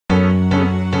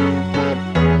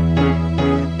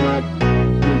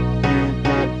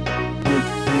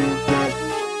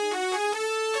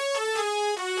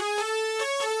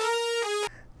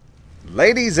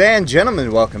Ladies and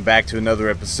gentlemen, welcome back to another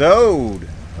episode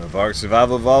of Ark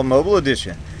Survival Evolved Mobile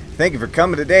Edition. Thank you for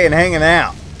coming today and hanging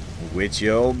out with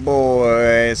your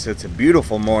boys. It's a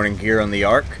beautiful morning here on the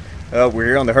Ark. We're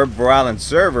here on the Herbivore Island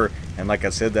server, and like I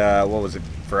said, what was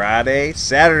it,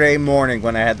 Saturday morning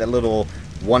when I had that little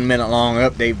 1 minute long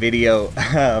update video.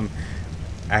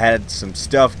 I had some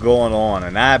stuff going on,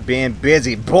 and I've been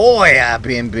busy. Boy, I've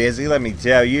been busy, let me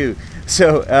tell you.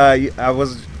 So,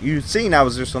 you've seen I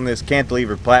was just on this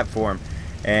cantilever platform,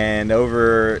 and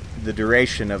over the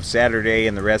duration of Saturday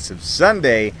and the rest of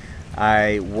Sunday,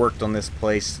 I worked on this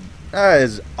place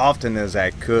as often as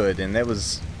I could, and that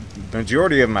was the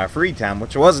majority of my free time,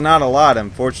 which was not a lot,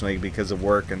 unfortunately, because of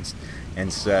work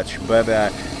and such. But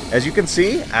as you can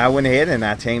see, I went ahead and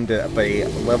I tamed up a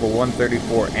level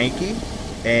 134 Anki,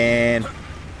 and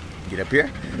get up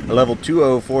here, a level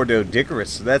 204 Doedicurus.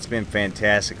 So that's been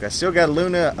fantastic. I still got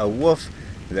Luna, a wolf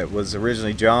that was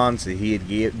originally John's that he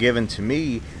had given to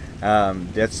me.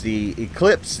 That's the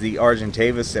Eclipse, the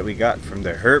Argentavis that we got from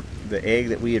the egg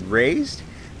that we had raised,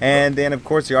 and then of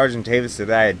course the Argentavis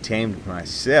that I had tamed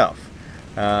myself.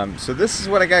 So this is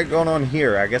what I got going on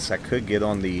here. I guess I could get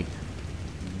on the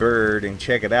bird and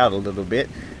check it out a little bit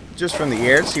just from the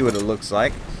air, see what it looks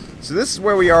like. So this is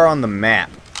where we are on the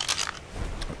map,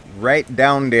 right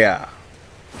down there.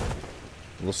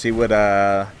 We'll see what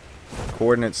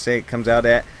coordinates say it comes out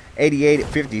at. 88 at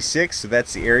 56, so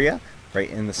that's the area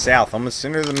right in the south, on the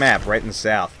center of the map, right in the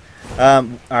south.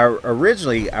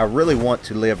 Originally I really want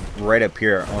to live right up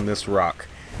here on this rock,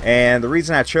 and the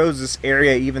reason I chose this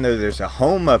area, even though there's a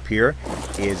home up here,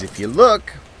 is if you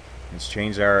look, let's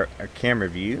change our camera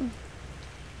view.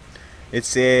 It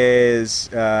says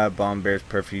bomb bears,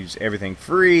 perfumes, everything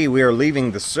free. We are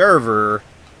leaving the server.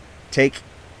 Take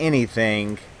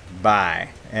anything,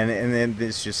 buy. And then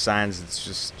this just signs it's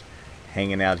just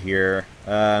hanging out here.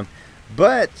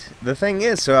 But the thing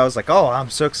is, so I was like, oh, I'm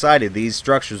so excited. These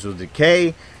structures will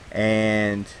decay,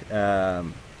 and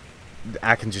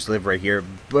I can just live right here.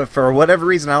 But for whatever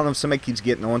reason, I don't know if somebody keeps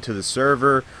getting onto the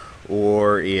server,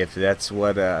 or if that's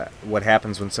what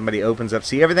happens when somebody opens up.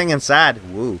 See, everything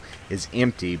inside, woo, is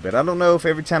empty. But I don't know if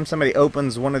every time somebody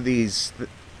opens one of these,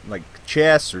 like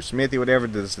chests or smithy, whatever,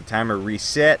 does the timer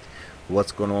reset?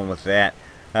 What's going on with that?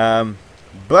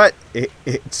 But it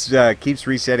keeps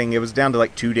resetting. It was down to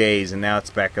like 2 days, and now it's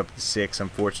back up to 6,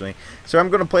 unfortunately. So I'm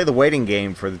going to play the waiting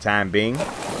game for the time being.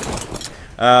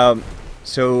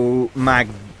 So my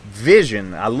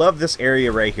vision, I love this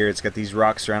area right here. It's got these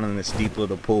rocks surrounding this deep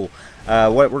little pool.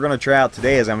 What we're going to try out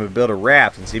today is I'm going to build a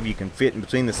raft and see if you can fit in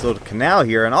between this little canal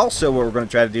here. And also what we're going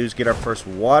to try to do is get our first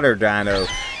water dino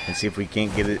and see if we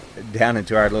can't get it down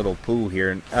into our little pool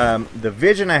here. The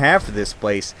vision I have for this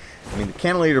place, I mean,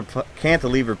 the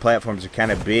cantilever platforms are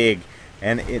kind of big,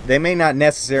 and they may not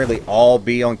necessarily all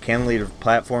be on cantilever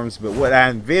platforms, but what I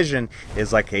envision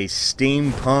is like a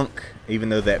steampunk, even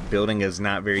though that building is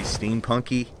not very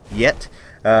steampunky yet.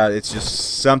 It's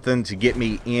just something to get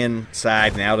me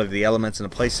inside and out of the elements, and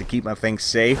a place to keep my things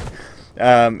safe.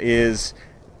 Is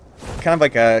kind of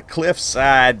like a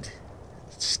cliffside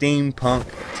steampunk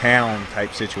town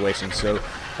type situation. So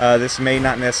this may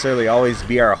not necessarily always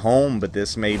be our home, but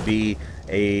this may be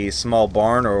a small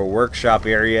barn or a workshop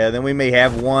area. Then we may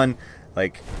have one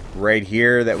like right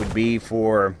here that would be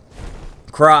for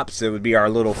crops. It would be our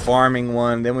little farming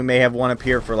one. Then we may have one up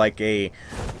here for like a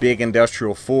big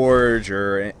industrial forge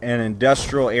or an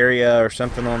industrial area or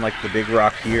something on like the big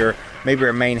rock here. Maybe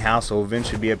our main house will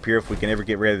eventually be up here if we can ever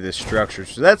get rid of this structure.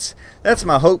 So that's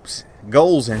my hopes,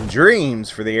 goals, and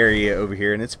dreams for the area over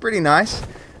here, and it's pretty nice.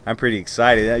 I'm pretty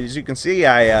excited. As you can see,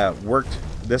 I worked.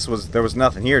 There was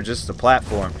nothing here, just a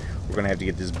platform. We're gonna have to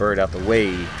get this bird out the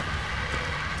way.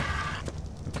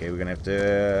 Okay, we're gonna have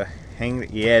to hang.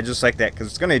 Yeah, just like that, because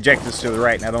it's gonna eject us to the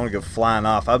right, and I don't want to go flying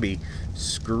off. I'll be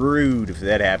screwed if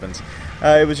that happens.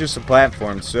 It was just a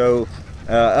platform. So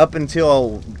up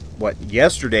until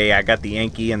yesterday, I got the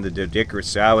Anki and the Doedicurus.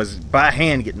 So I was by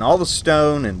hand getting all the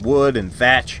stone and wood and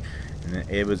thatch,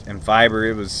 and fiber.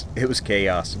 It was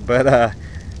chaos. But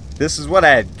this is what I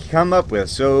had come up with.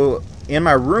 So in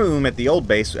my room at the old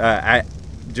base, I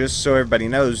just so everybody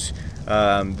knows,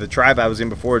 the tribe I was in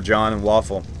before, John and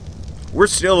Waffle, we're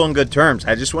still on good terms.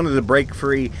 I just wanted to break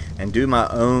free and do my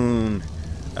own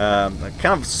kind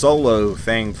of solo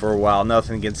thing for a while.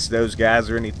 Nothing against those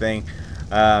guys or anything.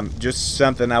 Just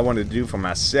something I wanted to do for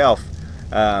myself.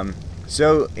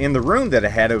 So in the room that I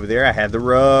had over there, I had the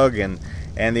rug and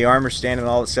the armor stand and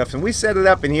all that stuff, and we set it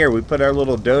up in here. We put our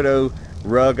little dodo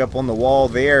rug up on the wall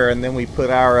there, and then we put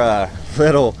our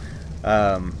little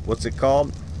what's it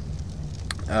called,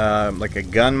 like a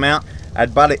gun mount.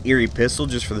 I'd bought an Erie pistol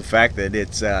just for the fact that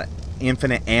it's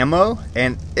infinite ammo,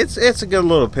 and it's a good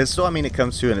little pistol. I mean, it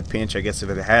comes to in a pinch, I guess, if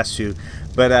it has to.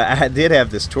 But I did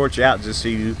have this torch out just so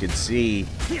you could see.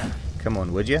 Come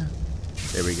on, would you?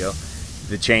 There we go.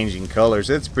 The changing colors.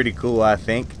 It's pretty cool, I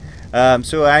think.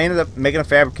 So I ended up making a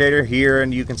fabricator here,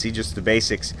 and you can see just the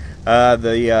basics.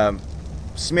 The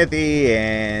smithy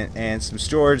and some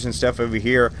storage and stuff over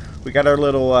here. We got our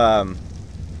little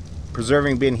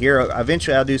preserving bin here.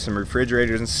 Eventually I'll do some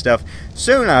refrigerators and stuff.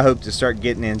 Soon I hope to start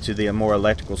getting into the more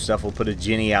electrical stuff. We'll put a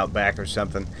Jenny out back or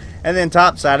something. And then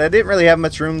top side, I didn't really have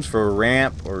much rooms for a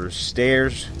ramp or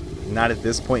stairs. Not at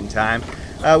this point in time.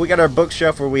 We got our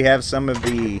bookshelf where we have some of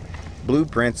the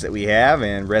blueprints that we have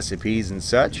and recipes and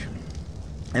such.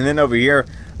 And then over here,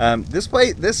 this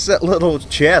little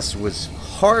chest was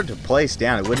hard to place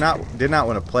down. It did not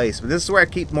want to place, but this is where I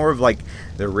keep more of like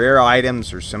the rare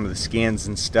items or some of the skins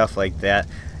and stuff like that.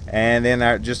 And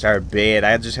then just our bed.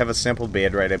 I just have a simple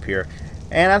bed right up here,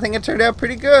 and I think it turned out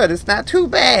pretty good. It's not too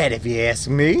bad if you ask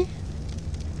me.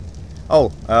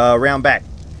 Oh, around back,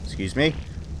 excuse me.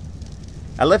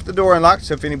 I left the door unlocked,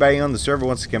 so if anybody on the server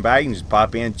wants to come by, you can just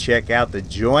pop in, check out the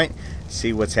joint,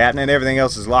 see what's happening. Everything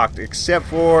else is locked except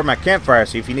for my campfire,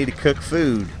 so if you need to cook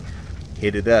food,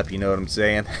 hit it up, you know what I'm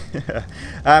saying.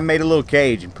 I made a little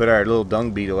cage and put our little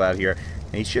dung beetle out here,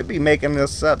 and he should be making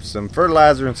us up some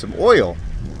fertilizer and some oil.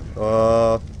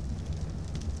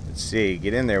 Let's see,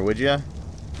 get in there, would ya?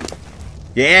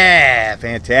 Yeah,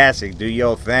 fantastic. Do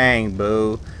your thing,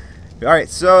 boo. Alright,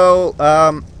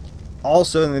 so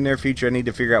also in the near future I need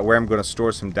to figure out where I'm going to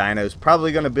store some dinos.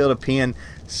 Probably going to build a pen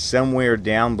somewhere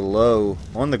down below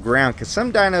on the ground, because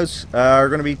some dinos are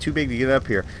going to be too big to get up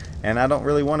here. And I don't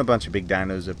really want a bunch of big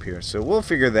dinos up here. So we'll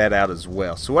figure that out as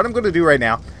well. So what I'm going to do right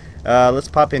now, let's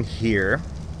pop in here.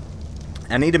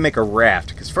 I need to make a raft.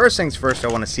 Because first things first, I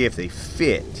want to see if they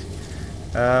fit.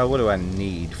 What do I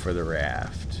need for the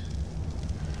raft?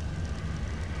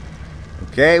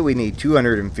 Okay, we need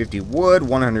 250 wood,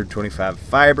 125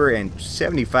 fiber, and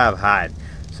 75 hide.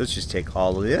 So let's just take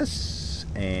all of this,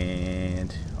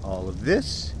 and all of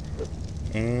this,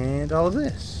 and all of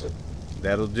this.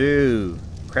 That'll do.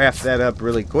 Craft that up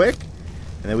really quick,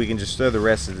 and then we can just throw the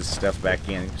rest of this stuff back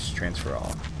in and just transfer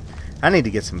all. I need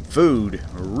to get some food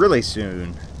really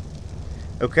soon.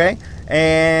 Okay,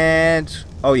 and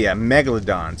oh yeah,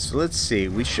 megalodon. So let's see,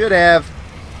 we should have,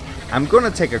 I'm going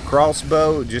to take a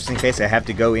crossbow just in case I have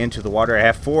to go into the water. I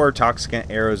have 4 toxicant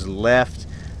arrows left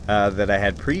that I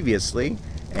had previously,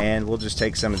 and we'll just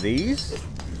take some of these.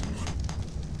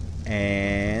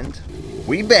 And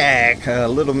we back. A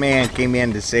little man came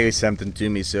in to say something to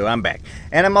me, so I'm back.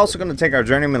 And I'm also going to take our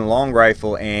journeyman long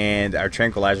rifle and our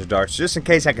tranquilizer darts, just in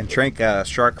case I can trank a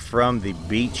shark from the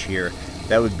beach here.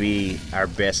 That would be our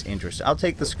best interest. I'll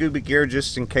take the scuba gear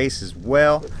just in case as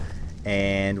well,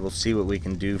 and we'll see what we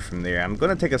can do from there. I'm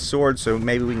going to take a sword, so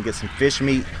maybe we can get some fish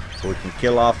meat, so we can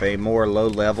kill off a more low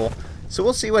level. So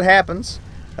we'll see what happens.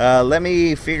 Let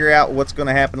me figure out what's going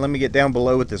to happen. Let me get down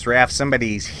below with this raft.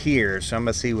 Somebody's here, so I'm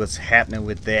going to see what's happening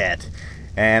with that.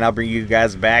 And I'll bring you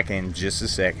guys back in just a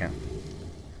second.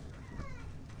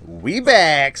 We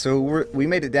back! So we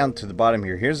made it down to the bottom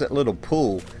here. Here's that little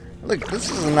pool. Look, this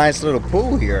is a nice little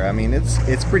pool here. I mean,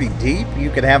 it's pretty deep.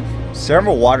 You could have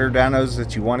several water dinos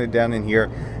that you wanted down in here.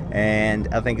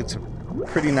 And I think it's a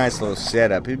pretty nice little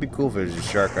setup. It'd be cool if there's a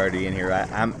shark already in here.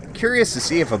 I'm curious to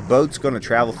see if a boat's going to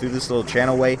travel through this little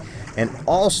channelway, and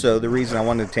also the reason I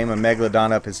wanted to tame a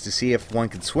megalodon up is to see if one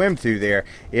could swim through there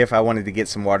if I wanted to get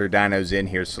some water dinos in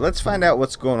here. So let's find out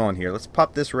what's going on here. Let's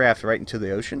pop this raft right into the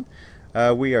ocean.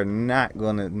 We are not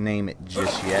going to name it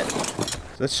just yet.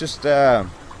 Let's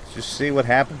just see what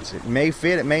happens. It may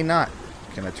fit, it may not.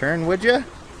 Can I turn, would ya?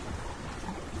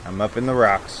 I'm up in the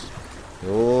rocks.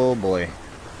 Oh boy.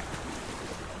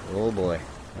 Oh boy.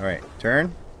 Alright,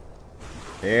 turn.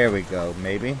 There we go,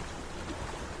 maybe.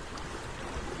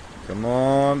 Come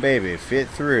on, baby. Fit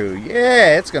through.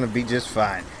 Yeah, it's going to be just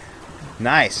fine.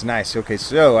 Nice, nice. Okay,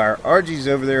 so our RG's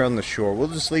over there on the shore. We'll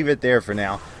just leave it there for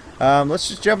now. Let's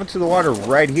just jump into the water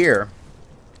right here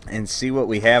and see what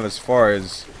we have as far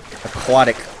as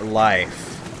aquatic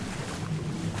life.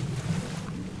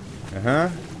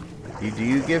 Do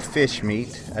you give fish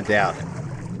meat? I doubt it.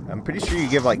 I'm pretty sure you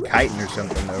give like chitin or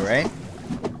something though, right?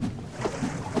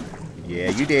 Yeah,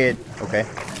 you did. Okay.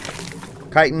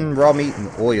 Chitin, raw meat,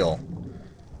 and oil.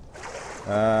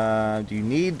 Do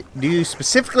you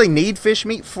specifically need fish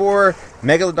meat for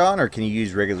megalodon, or can you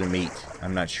use regular meat?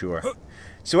 I'm not sure.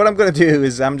 So what I'm going to do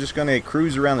is I'm just going to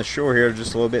cruise around the shore here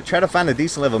just a little bit, try to find a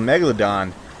decent level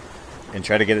megalodon, and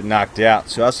try to get it knocked out.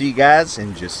 So I'll see you guys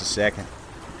in just a second.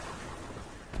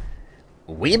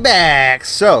 We back!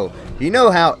 So, you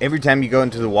know how every time you go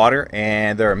into the water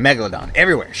and there are megalodon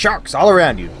everywhere, sharks all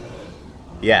around you?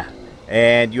 Yeah.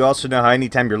 And you also know how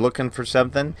anytime you're looking for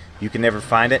something, you can never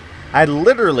find it? I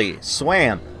literally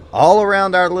swam all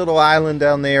around our little island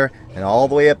down there and all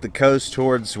the way up the coast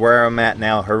towards where I'm at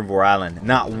now, Herbivore Island.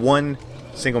 Not one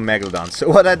single megalodon. So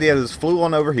what I did is flew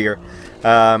on over here.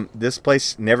 This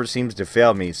place never seems to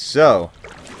fail me. So,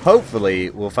 hopefully,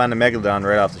 we'll find a megalodon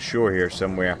right off the shore here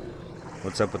somewhere.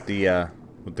 What's up with the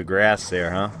grass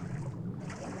there, huh?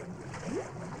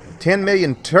 10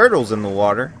 million turtles in the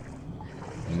water.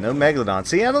 No megalodon.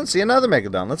 See, I don't see another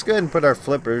megalodon. Let's go ahead and put our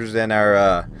flippers and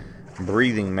our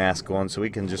breathing mask on so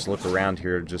we can just look around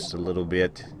here just a little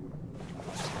bit.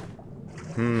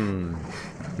 I'm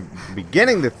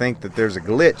beginning to think that there's a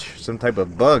glitch, some type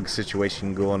of bug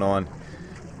situation going on.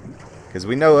 Because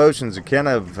we know oceans are kind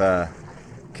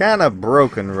of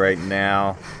broken right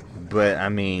now. But, I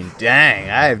mean, dang,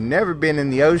 I have never been in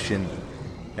the ocean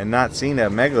and not seen a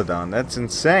megalodon. That's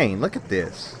insane. Look at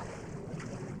this.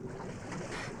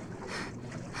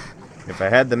 If I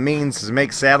had the means to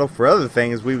make saddle for other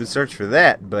things, we would search for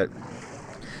that. But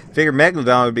figure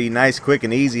megalodon would be nice, quick,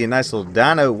 and easy. A nice little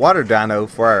dino, water dino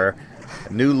for our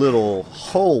new little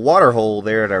water hole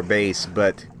there at our base.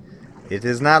 But it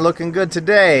is not looking good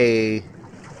today.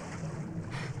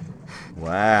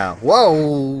 Wow.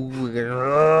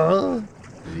 Whoa!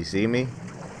 Did you see me?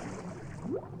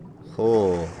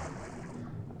 Oh.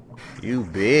 You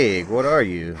big. What are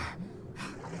you?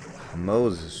 A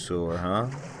mosasaur, huh?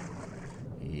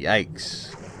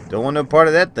 Yikes. Don't want no part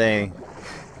of that thing.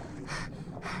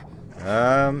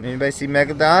 Anybody see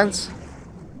megalodons?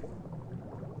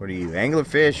 What are you?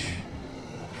 Anglerfish?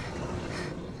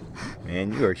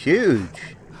 Man, you are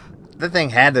huge. That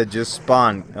thing had to just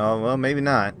spawn. Oh, well, maybe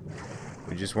not.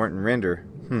 We just weren't in render.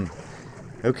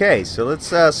 Okay, so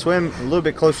let's swim a little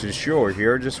bit closer to shore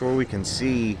here, just where we can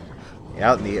see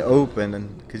out in the open.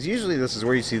 And because usually this is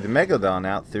where you see the megalodon,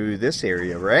 out through this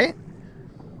area, right?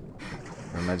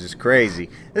 Or am I just crazy?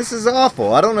 This is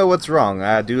awful. I don't know what's wrong.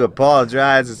 I do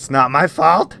apologize. It's not my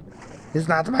fault. It's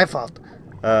not my fault.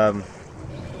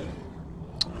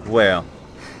 Well.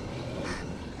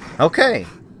 Okay.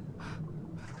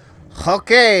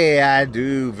 Okay, I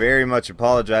do very much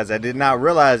apologize. I did not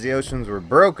realize the oceans were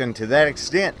broken to that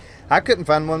extent. I couldn't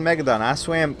find one megalodon. I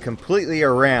swam completely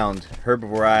around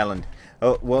Herbivore Island.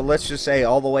 Oh, well, let's just say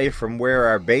all the way from where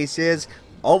our base is,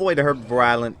 all the way to Herbivore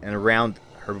Island and around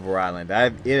Herbivore Island.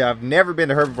 I've never been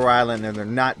to Herbivore Island, and there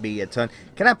not be a ton.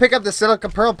 Can I pick up the silica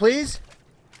pearl, please?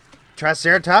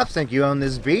 Triceratops, thank you on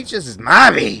this beach. This is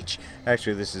my beach.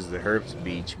 Actually, this is the Herb's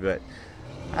beach, but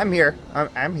I'm here.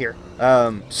 I'm here.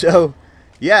 So,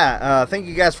 yeah, thank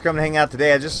you guys for coming to hang out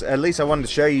today. At least I wanted to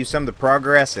show you some of the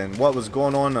progress and what was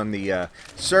going on the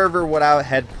server, what I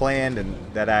had planned and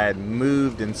that I had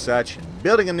moved and such.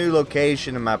 Building a new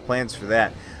location and my plans for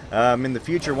that. In the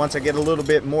future, once I get a little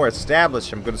bit more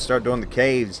established, I'm going to start doing the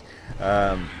caves.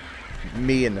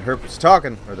 Me and the Herp was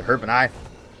talking, or the Herp and I,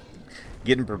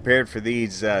 getting prepared for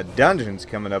these dungeons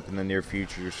coming up in the near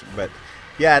future. But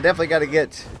yeah, I definitely got to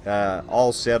get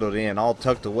all settled in, all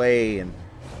tucked away and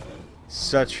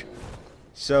such.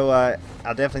 So I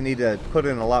definitely need to put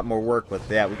in a lot more work with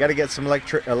that. We got to get some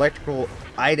electrical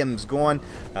items going.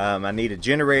 I need a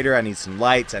generator, I need some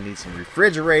lights, I need some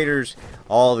refrigerators,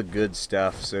 all the good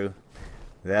stuff. So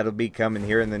that'll be coming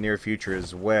here in the near future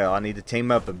as well. I need to tame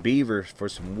up a beaver for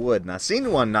some wood, and I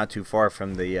seen one not too far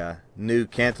from the new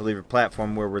cantilever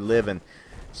platform where we're living.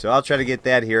 So I'll try to get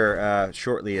that here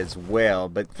shortly as well.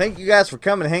 But thank you guys for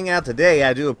coming and hanging out today.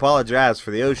 I do apologize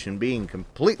for the ocean being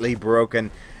completely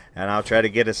broken, and I'll try to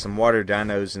get us some water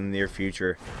dinos in the near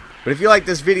future. But if you like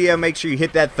this video, make sure you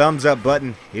hit that thumbs up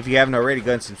button. If you haven't already,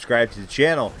 go and subscribe to the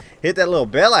channel. Hit that little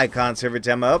bell icon so every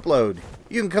time I upload,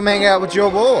 you can come hang out with your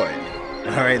boy.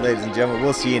 Alright, ladies and gentlemen,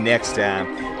 we'll see you next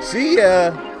time. See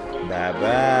ya.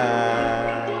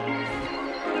 Bye-bye.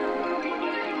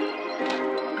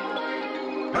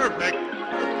 Perfect.